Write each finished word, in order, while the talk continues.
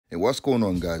Hey, what's going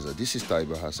on, guys? This is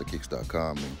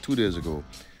TyberHasakicks.com, and 2 days ago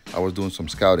I was doing some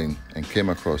scouting and came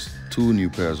across two new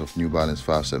pairs of New Balance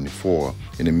 574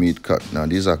 in the mid cut. Now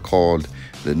these are called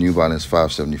the New Balance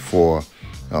 574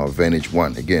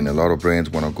 Vintage1. Again, a lot of brands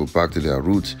want to go back to their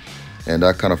roots, and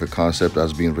that kind of a concept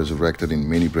has been resurrected in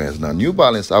many brands. Now New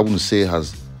Balance, I wouldn't say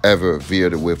has ever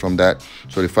veered away from that.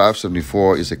 So the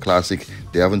 574 is a classic.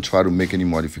 They haven't tried to make any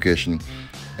modification,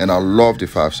 and I love the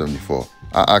 574.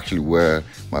 I actually wear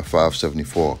my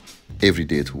 574 every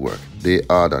day to work. They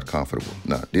are that comfortable.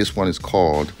 Now, this one is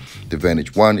called the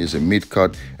Vintage1. It's a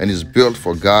mid-cut, and it's built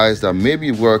for guys that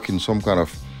maybe work in some kind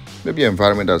of maybe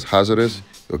environment that's hazardous.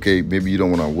 Okay, maybe you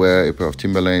don't want to wear a pair of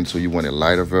Timberland, so you want a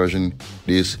lighter version.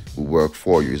 This will work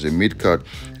for you. It's a mid-cut.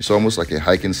 It's almost like a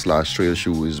hiking / trail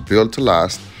shoe. It's built to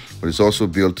last, but it's also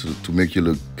built to make you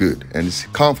look good, and it's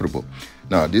comfortable.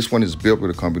 Now, this one is built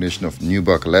with a combination of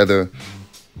nubuck leather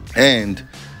and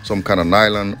some kind of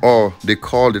nylon, or they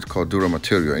called it Cordura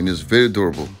material, and it's very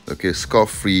durable. Okay, scuff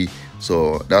free,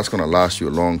 so that's gonna last you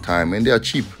a long time, and they are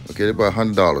cheap. Okay, they're about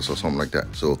 $100 or something like that.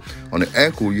 So on the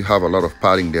ankle, you have a lot of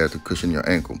padding there to cushion your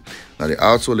ankle. Now the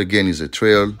outsole again is a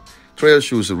trail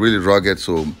shoes are really rugged,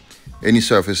 so any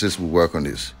surfaces will work on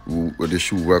this. This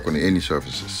shoe will work on any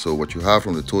surfaces. So what you have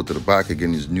from the toe to the back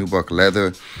again is nubuck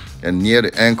leather, and near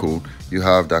the ankle you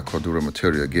have that Cordura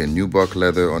material again, nubuck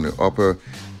leather on the upper,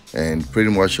 and pretty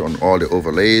much on all the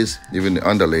overlays, even the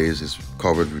underlays is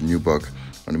covered with nubuck.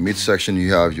 On the midsection,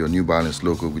 you have your New Balance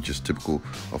logo, which is typical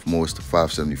of most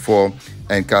 574,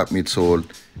 and cap midsole.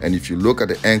 And if you look at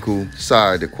the ankle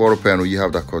side, the quarter panel, you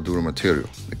have that Cordura material.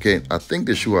 Okay, I think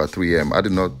the shoe are 3M. I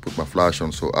did not put my flash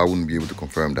on, so I wouldn't be able to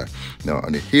confirm that. Now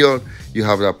on the heel, you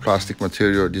have that plastic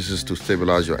material. This is to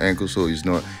stabilize your ankle, so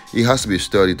it has to be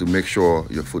sturdy to make sure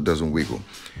your foot doesn't wiggle.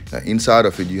 Now inside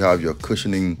of it, you have your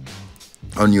cushioning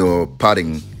on your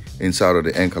padding inside of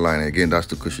the ankle line. Again, that's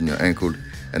to cushion your ankle,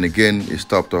 and again it's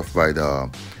topped off by the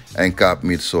cap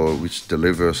midsole, which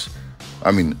delivers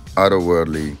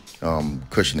otherworldly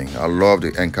cushioning. I love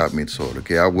the cap midsole.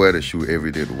 Okay, I wear the shoe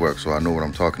every day to work, so I know what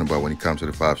I'm talking about when it comes to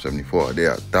the 574. They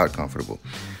are that comfortable.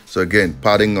 So again,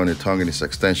 padding on the tongue and its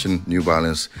extension, New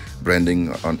Balance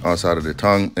branding on outside of the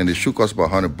tongue, and the shoe costs about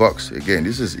 $100. Again,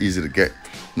 this is easy to get.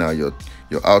 Now your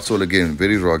outsole again,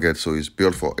 very rugged, so it's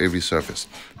built for every surface.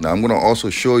 Now I'm gonna also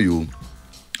show you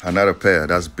another pair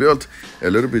that's built a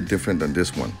little bit different than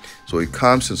this one. So it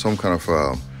comes in some kind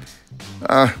of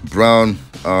brown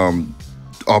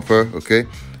upper. Okay,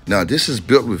 now this is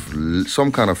built with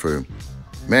some kind of a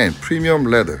premium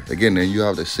leather again, and you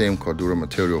have the same Cordura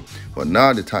material, but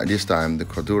now this time the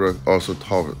Cordura also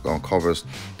covers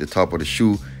the top of the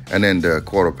shoe and then the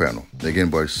quarter panel again,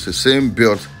 but it's the same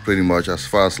build pretty much as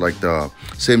far as like the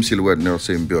same silhouette, not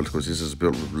same build, because this is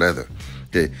built with leather.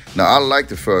 Okay, now I like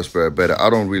the first pair better.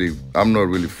 I'm not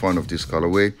really fond of this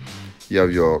colorway. You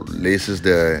have your laces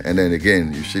there, and then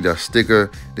again you see that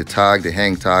sticker, the tag, the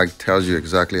hang tag tells you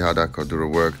exactly how that Cordura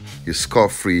works. It's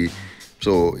scuff free,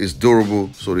 so it's durable.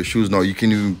 So the shoes, now you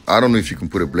can even, I don't know if you can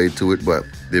put a blade to it, but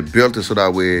they built it so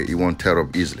that way it won't tear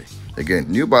up easily. Again,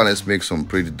 New Balance makes some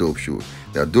pretty dope shoes.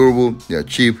 They're durable, they're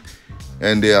cheap,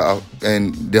 and they are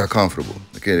comfortable.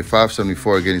 Okay, the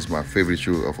 574 again is my favorite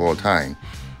shoe of all time,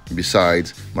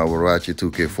 besides my Warachi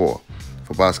 2K4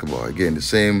 for basketball. Again, the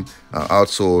same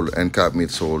outsole and cap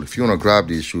midsole. If you want to grab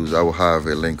these shoes, I will have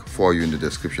a link for you in the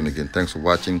description. Again, thanks for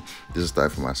watching. This is Ty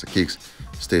from Master Kicks.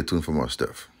 Stay tuned for more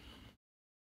stuff.